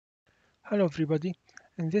Hello everybody.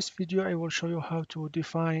 In this video I will show you how to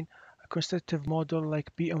define a constitutive model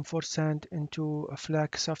like PM4Sand into a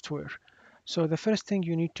FLAC software. So the first thing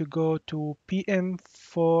you need to go to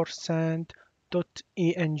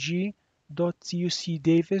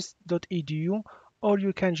pm4sand.eng.ucdavis.edu, or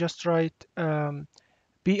you can just write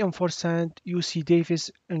PM4Sand UC Davis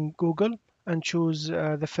in Google and choose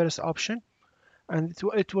the first option, and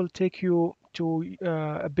it will take you to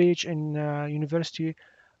a page in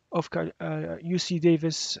UC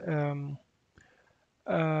Davis,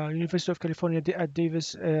 University of California at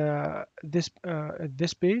Davis, this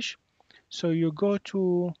page. So you go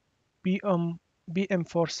to BM,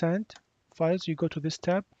 BM4Sand files, you go to this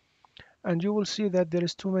tab, and you will see that there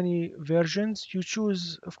is too many versions. You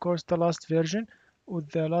choose, of course, the last version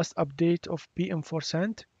with the last update of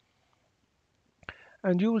BM4Sand.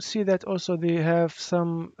 And you will see that also they have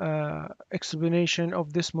some explanation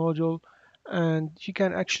of this module, and you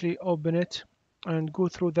can actually open it and go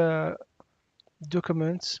through the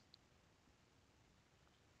documents,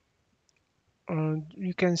 and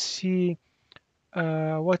you can see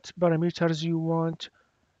what parameters you want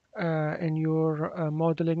in your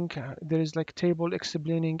modeling. There is like table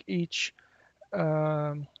explaining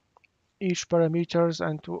um, each parameters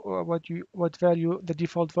and what value, the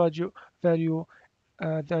default value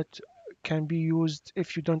that can be used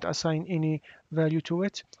if you don't assign any value to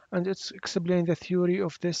it, and it's explain the theory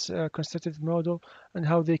of this constitutive model and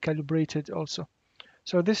how they calibrate it also.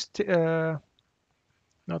 So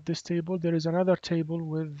not this table, there is another table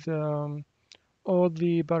with all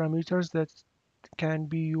the parameters that can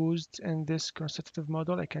be used in this constitutive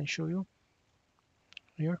model. I can show you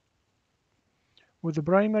here with the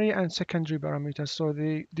primary and secondary parameters. So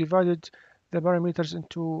they divided the parameters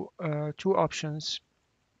into two options,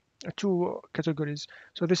 two categories.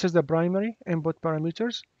 So this is the primary input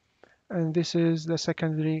parameters, and this is the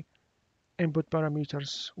secondary input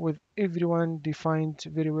parameters, with everyone defined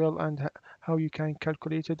very well, and how you can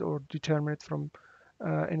calculate it or determine it from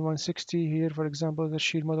in 160 here, for example, the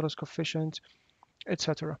shear modulus coefficient,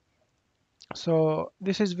 etc. So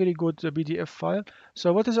this is very good PDF file.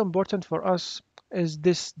 So what is important for us is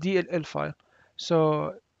this DLL file.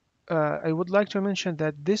 So I would like to mention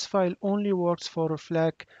that this file only works for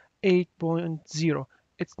FLAC 8.0.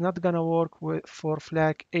 It's not gonna work for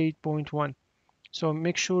FLAC 8.1. So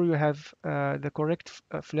make sure you have the correct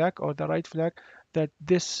FLAC or the right FLAC that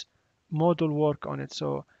this model work on it.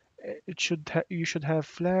 So you should have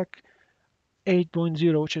FLAC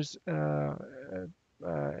 8.0, which is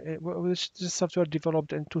which this software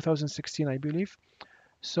developed in 2016, I believe.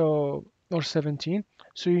 So, or 17.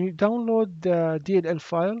 So you download the DLL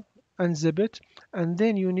file, unzip it, and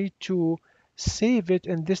then you need to save it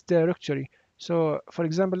in this directory. So, for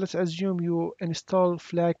example, let's assume you install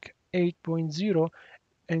FLAC 8.0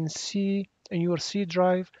 in your C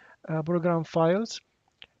drive program files,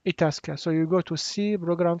 Itasca. So you go to C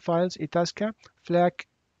program files, Itasca, FLAC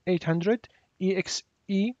 800, exe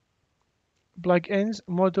plugins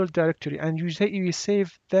model directory, and you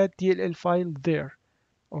save that DLL file there.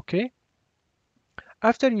 Okay.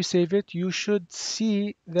 After you save it, you should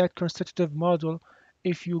see that constitutive model.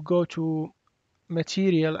 If you go to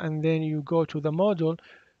material and then you go to the model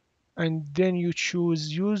and then you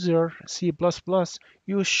choose user C++,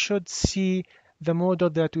 you should see the model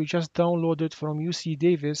that we just downloaded from UC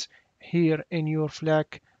Davis here in your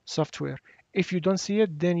FLAC software. If you don't see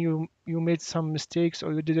it, then you made some mistakes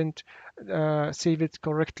or you didn't save it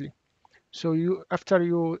correctly. So after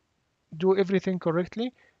you do everything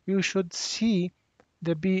correctly, you should see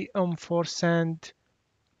the BM4Sand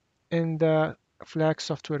in the FLAC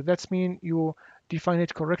software. That's mean you define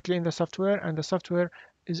it correctly in the software, and the software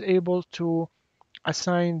is able to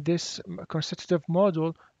assign this constitutive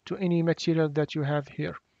model to any material that you have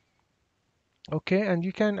here. Okay, and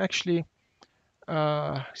you can actually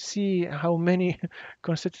see how many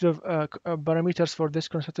constitutive parameters for this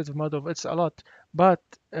constitutive model. It's a lot, but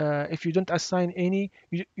if you don't assign any,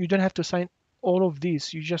 you don't have to assign all of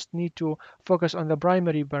these. You just need to focus on the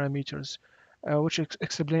primary parameters, which is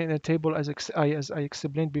explained in a table as I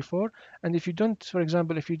explained before. And if you don't, for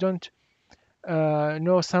example, if you don't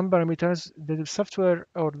know some parameters, the software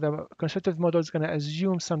or the constitutive model is going to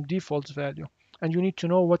assume some default value, and you need to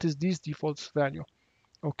know what is these default value.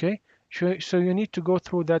 Okay, so you need to go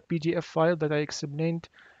through that PDF file that I explained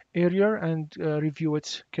earlier and review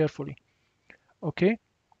it carefully. Okay.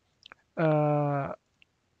 Uh,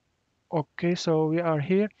 okay, so we are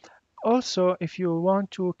here. Also, if you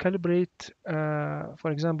want to calibrate,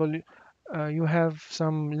 for example, you have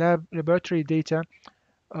some laboratory data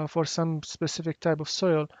for some specific type of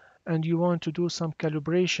soil, and you want to do some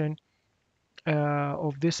calibration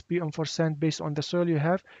of this PM4 based on the soil you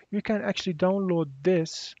have, you can actually download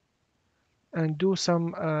this and do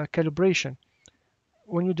some calibration.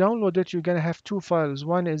 When you download it, you're gonna have two files.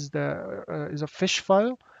 One is a fish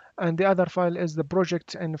file, and the other file is the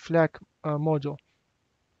project and FLAC module.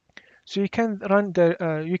 So you can run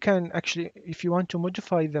you can actually, if you want to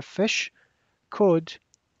modify the fish code,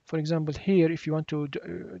 for example, here, if you want to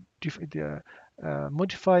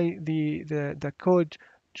modify the code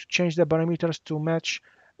to change the parameters to match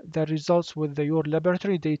the results with your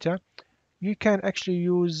laboratory data, you can actually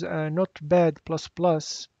use Notepad++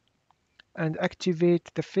 and activate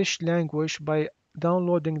the fish language by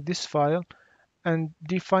downloading this file and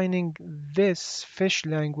defining this fish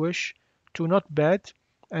language to Notepad,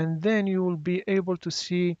 and then you will be able to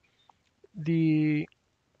see the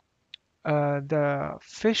the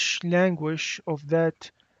fish language of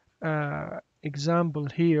that example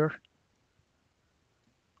here.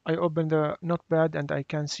 I open the Notepad and I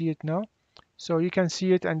can see it now. So you can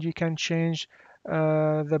see it and you can change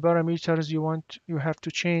the parameters you have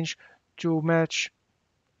to change to match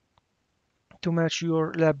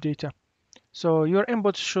your lab data. So your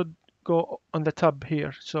input should go on the top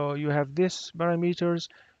here. So you have this parameters,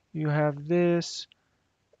 you have this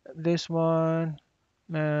one,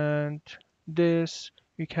 and this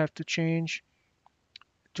you have to change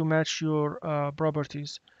to match your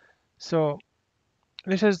properties. So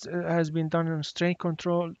this has been done on strain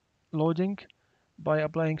control loading by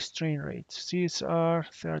applying strain rate, CSR,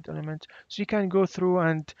 third element. So you can go through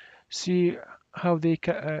and see how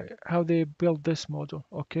they build this model.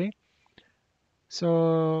 Okay,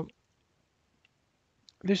 so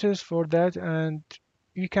this is for that, and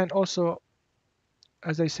you can also,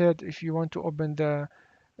 as I said, if you want to open the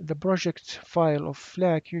project file of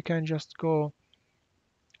FLAC, you can just go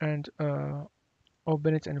and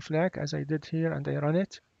open it in FLAC as I did here, and I run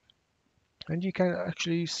it, and you can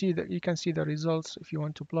actually see that you can see the results. If you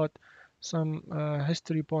want to plot some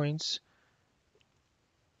history points,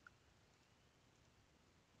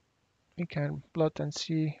 you can plot and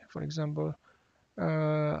see, for example,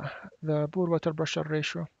 the pore water pressure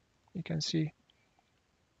ratio. You can see,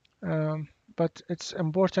 but it's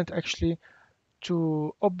important actually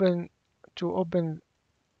to open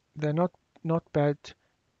the notepad,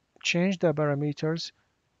 change the parameters,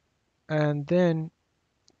 and then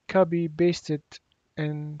copy paste it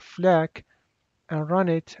in FLAC and run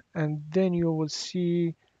it, and then you will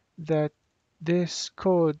see that this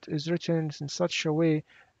code is written in such a way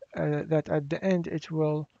that at the end it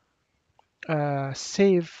will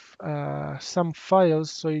save some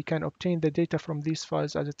files, so you can obtain the data from these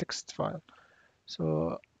files as a text file.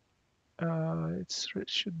 So it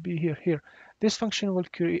should be here. This function will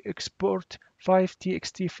export 5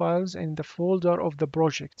 txt files in the folder of the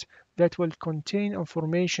project that will contain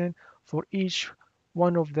information for each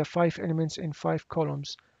one of the 5 elements in 5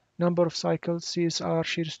 columns: number of cycles, CSR,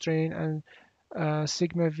 shear strain, and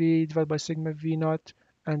sigma v divided by sigma v naught,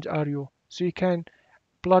 and RU. So you can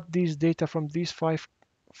plot these data from these 5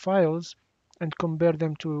 files and compare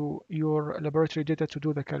them to your laboratory data to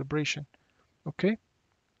do the calibration. Okay.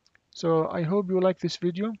 So I hope you like this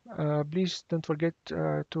video. Please don't forget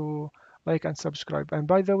to like and subscribe. And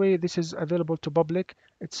by the way, this is available to public.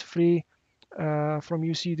 It's free from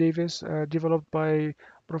UC Davis, developed by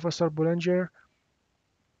Professor Boulanger.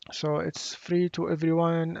 So it's free to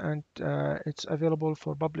everyone, and it's available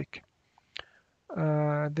for public.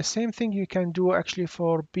 The same thing you can do actually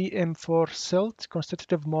for PM4 CELT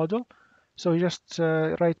constitutive model. So you just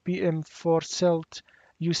write PM4 CELT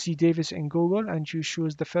UC Davis in Google and you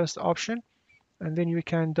choose the first option, and then you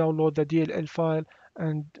can download the DLL file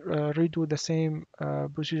and redo the same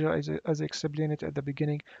procedure as I explained it at the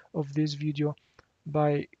beginning of this video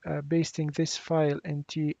by pasting this file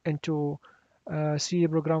into C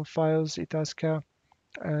program files, Itasca,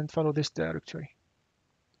 and follow this directory.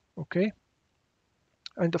 Okay,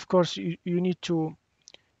 and of course you need to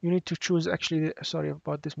choose, actually, sorry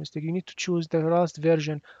about this mistake, you need to choose the last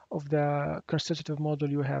version of the constitutive model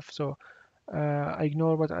you have. So I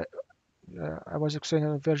ignore what I was explaining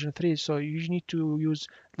on version 3, so you need to use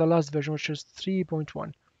the last version, which is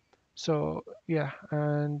 3.1. So yeah,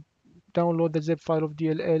 and download the zip file of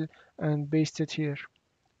DLL and paste it here.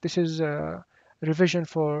 This is a revision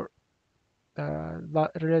for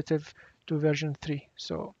relative to version 3.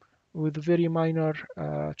 So with very minor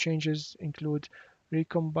changes include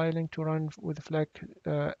recompiling to run with FLAC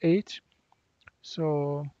 8.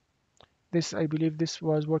 So this, I believe this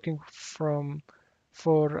was working for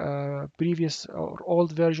previous or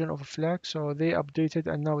old version of FLAC, so they updated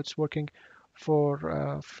and now it's working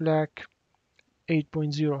for FLAC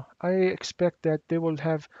 8.0. I expect that they will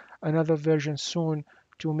have another version soon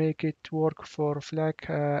to make it work for FLAC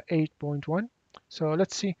 8.1. So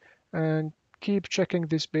let's see, and keep checking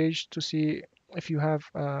this page to see if you have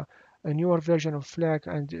a newer version of FLAC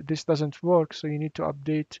and this doesn't work, so you need to uh,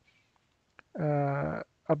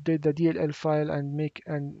 update the DLL file and make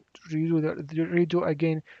and redo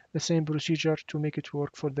again the same procedure to make it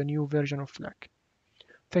work for the new version of FLAC.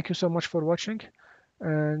 Thank you so much for watching,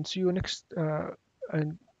 and see you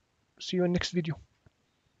next video.